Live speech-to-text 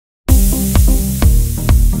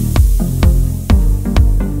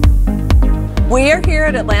We are here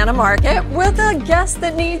at Atlanta Market with a guest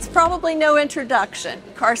that needs probably no introduction.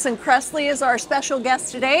 Carson Kressley is our special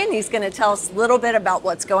guest today, and he's going to tell us a little bit about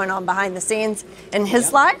what's going on behind the scenes in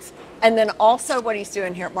his life, and then also what he's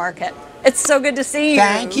doing here at Market. It's so good to see you.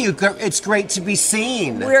 Thank you. It's great to be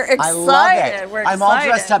seen. We're excited. I love it. We're I'm all excited.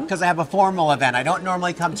 dressed up because I have a formal event. I don't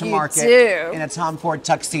normally come to Market in a Tom Ford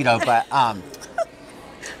tuxedo, but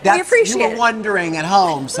we appreciate you were wondering at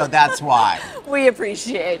home, so that's why. We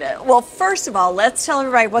appreciate it. Well, first of all, let's tell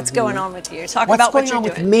everybody what's going on with you. Talk What's about what going you're on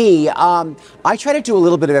doing. with me? I try to do a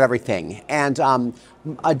little bit of everything, and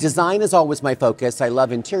design is always my focus. I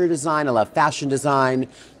love interior design. I love fashion design.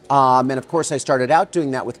 And of course, I started out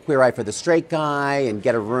doing that with Queer Eye for the Straight Guy and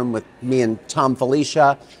Get a Room with me and Tom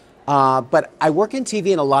Felicia. But I work in TV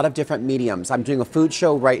in a lot of different mediums. I'm doing a food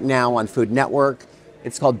show right now on Food Network.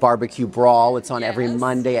 It's called Barbecue Brawl. It's on every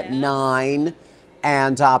Monday at 9.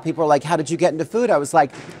 And people are like, how did you get into food? I was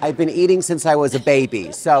like, I've been eating since I was a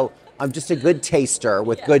baby. So I'm just a good taster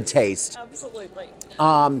with good taste. Absolutely.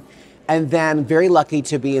 And then very lucky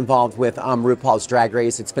to be involved with RuPaul's Drag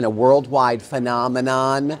Race. It's been a worldwide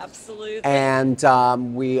phenomenon. Absolutely.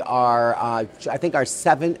 And we are, I think our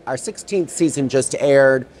 16th season just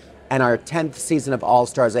aired, and our 10th season of All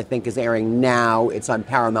Stars, I think, is airing now. It's on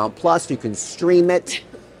Paramount Plus. You can stream it.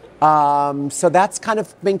 So that's kind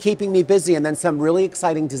of been keeping me busy. And then some really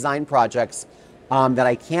exciting design projects that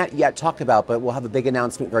I can't yet talk about, but we'll have a big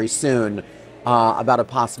announcement very soon. About a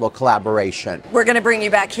possible collaboration. We're going to bring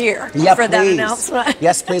you back here for that announcement.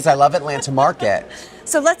 Yes, please. I love Atlanta Market.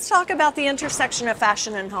 So let's talk about the intersection of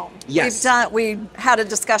fashion and home. Yes. We had a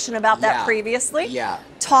discussion about that previously. Yeah.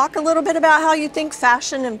 Talk a little bit about how you think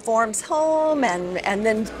fashion informs home, and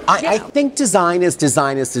then I think design is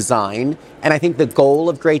design. And I think the goal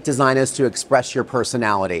of great design is to express your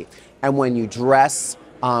personality. And when you dress,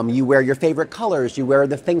 you wear your favorite colors, you wear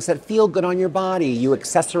the things that feel good on your body, you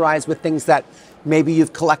accessorize with things that maybe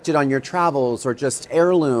you've collected on your travels, or just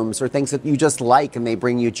heirlooms, or things that you just like and they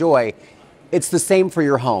bring you joy. It's the same for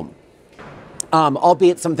your home.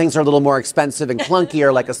 Albeit some things are a little more expensive and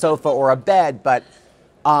clunkier, like a sofa or a bed, but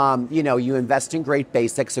you know, you invest in great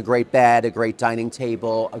basics, a great bed, a great dining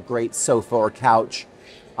table, a great sofa or couch,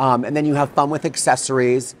 and then you have fun with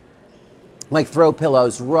accessories like throw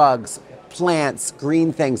pillows, rugs, plants,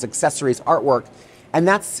 green things, accessories, artwork. And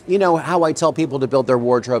that's, you know, how I tell people to build their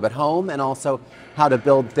wardrobe at home, and also how to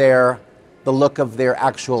build the look of their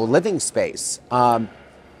actual living space.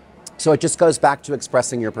 So it just goes back to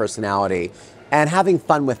expressing your personality and having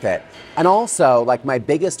fun with it. And also, like, my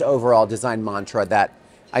biggest overall design mantra that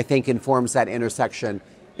I think informs that intersection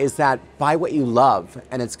is that buy what you love,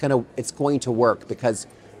 and it's going to work because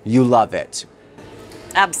you love it.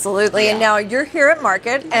 Absolutely. And now you're here at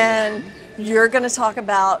Market, and you're going to talk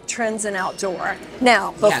about trends in outdoor.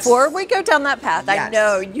 Now, before we go down that path, I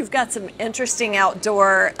know you've got some interesting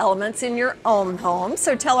outdoor elements in your own home.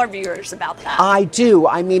 So tell our viewers about that. I do.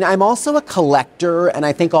 I mean, I'm also a collector, and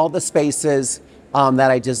I think all the spaces that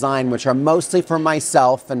I design, which are mostly for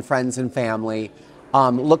myself and friends and family,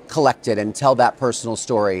 look collected and tell that personal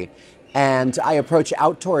story. And I approach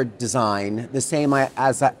outdoor design the same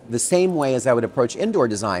way as I would approach indoor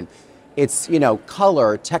design. It's, you know,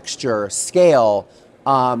 color, texture, scale,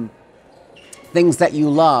 things that you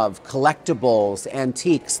love, collectibles,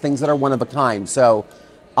 antiques, things that are one of a kind. So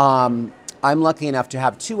I'm lucky enough to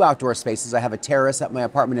have 2 outdoor spaces. I have a terrace at my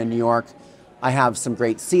apartment in New York. I have some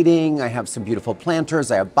great seating. I have some beautiful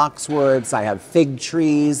planters. I have boxwoods. I have fig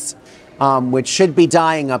trees, which should be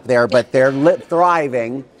dying up there, but they're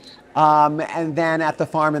thriving. And then at the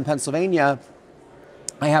farm in Pennsylvania,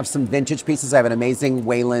 I have some vintage pieces. I have an amazing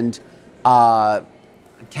Wayland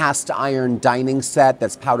cast iron dining set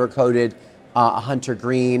that's powder coated, a hunter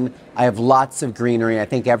green. I have lots of greenery. I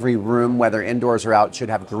think every room, whether indoors or out, should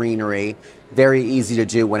have greenery. Very easy to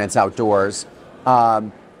do when it's outdoors.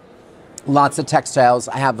 Lots of textiles.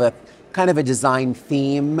 I have a kind of a design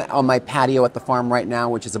theme on my patio at the farm right now,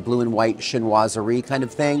 which is a blue and white chinoiserie kind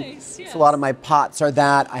of thing. Nice, yes. So a lot of my pots are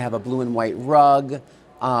that. I have a blue and white rug.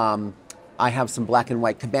 I have some black and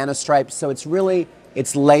white cabana stripes. So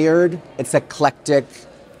it's layered, it's eclectic,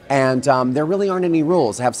 and there really aren't any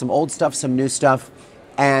rules. I have some old stuff, some new stuff,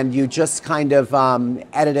 and you just kind of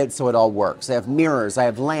edit it so it all works. I have mirrors, I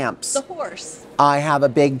have lamps. The horse. I have a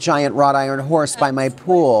big giant wrought iron horse by my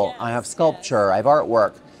pool. I have sculpture, I have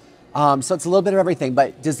artwork. So it's a little bit of everything,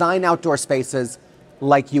 but design outdoor spaces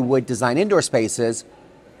like you would design indoor spaces,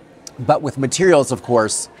 but with materials, of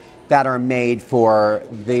course, that are made for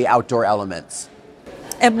the outdoor elements.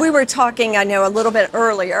 And we were talking, I know, a little bit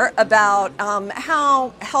earlier about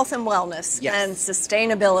how health and wellness and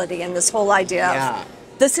sustainability and this whole idea of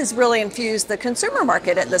this has really infused the consumer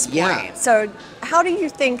market at this point. Yeah. So how do you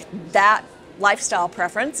think that lifestyle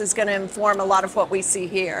preference is going to inform a lot of what we see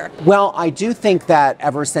here? Well, I do think that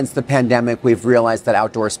ever since the pandemic, we've realized that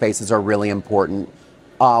outdoor spaces are really important.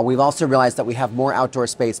 We've also realized that we have more outdoor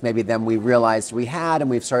space maybe than we realized we had, and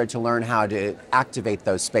we've started to learn how to activate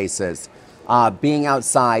those spaces. Being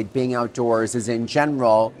outside, being outdoors is in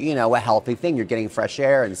general, a healthy thing. You're getting fresh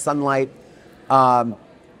air and sunlight.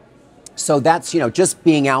 So that's, just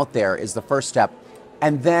being out there is the first step.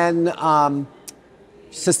 And then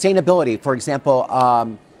sustainability. For example,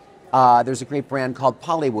 there's a great brand called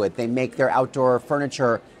Pollywood. They make their outdoor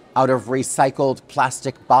furniture out of recycled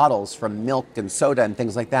plastic bottles from milk and soda and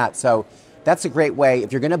things like that. So that's a great way.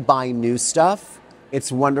 If you're going to buy new stuff,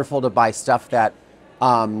 it's wonderful to buy stuff that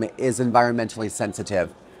is environmentally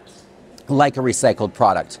sensitive, like a recycled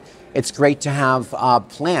product. It's great to have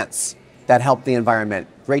plants that help the environment.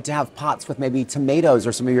 Great to have pots with maybe tomatoes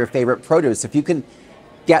or some of your favorite produce. If you can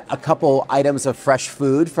get a couple items of fresh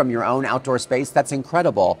food from your own outdoor space, that's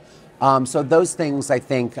incredible. So those things, I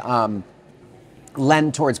think,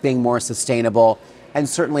 lend towards being more sustainable. And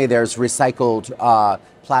certainly there's recycled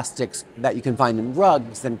plastics that you can find in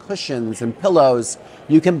rugs and cushions and pillows.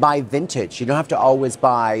 You can buy vintage. You don't have to always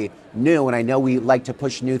buy new. And I know we like to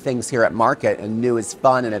push new things here at Market, and new is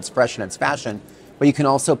fun and it's fresh and it's fashion. But you can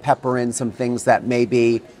also pepper in some things that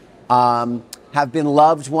maybe have been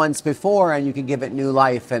loved once before, and you can give it new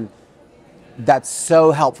life. And that's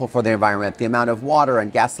so helpful for the environment. The amount of water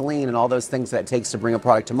and gasoline and all those things that it takes to bring a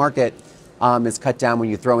product to market is cut down when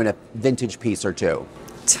you throw in a vintage piece or two.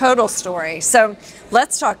 Total story. So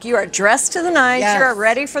let's talk. You are dressed to the nines. Yes. You're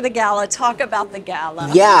ready for the gala. Talk about the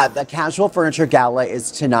gala. Yeah, the Casual Furniture Gala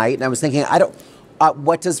is tonight. And I was thinking,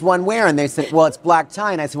 what does one wear? And they said, well, it's black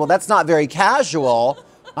tie. And I said, well, that's not very casual.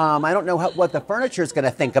 I don't know what the furniture is going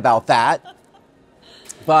to think about that.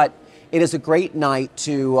 But it is a great night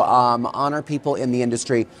to honor people in the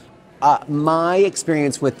industry. My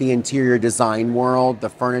experience with the interior design world, the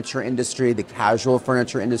furniture industry, the casual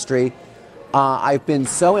furniture industry, I've been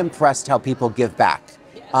so impressed how people give back.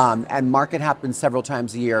 And Market happens several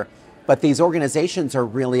times a year, but these organizations are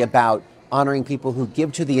really about honoring people who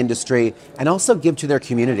give to the industry and also give to their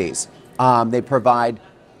communities. They provide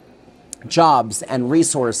jobs and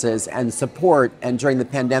resources and support. And during the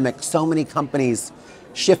pandemic, so many companies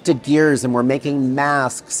shifted gears and were making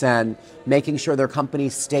masks and making sure their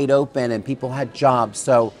companies stayed open and people had jobs.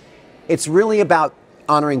 So it's really about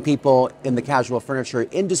honoring people in the casual furniture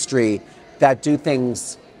industry that do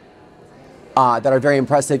things that are very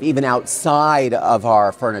impressive even outside of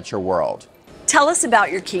our furniture world. Tell us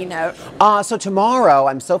about your keynote. So tomorrow,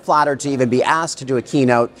 I'm so flattered to even be asked to do a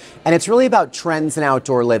keynote, and it's really about trends in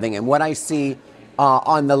outdoor living and what I see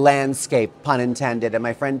on the landscape, pun intended. And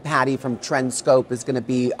my friend Patty from Trendscope is going to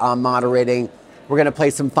be moderating. We're going to play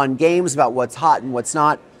some fun games about what's hot and what's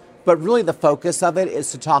not. But really the focus of it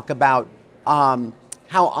is to talk about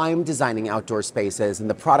how I'm designing outdoor spaces and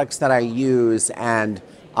the products that I use and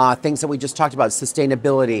things that we just talked about,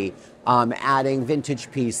 sustainability, adding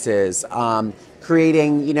vintage pieces,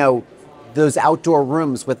 creating, those outdoor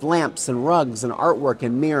rooms with lamps and rugs and artwork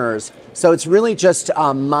and mirrors. So it's really just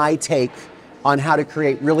my take on how to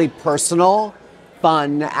create really personal,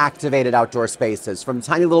 fun, activated outdoor spaces, from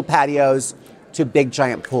tiny little patios to big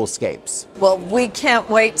giant poolscapes. Well, we can't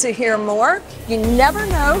wait to hear more. You never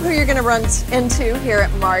know who you're going to run into here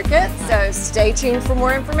at Market, so stay tuned for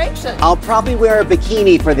more information. I'll probably wear a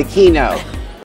bikini for the keynote.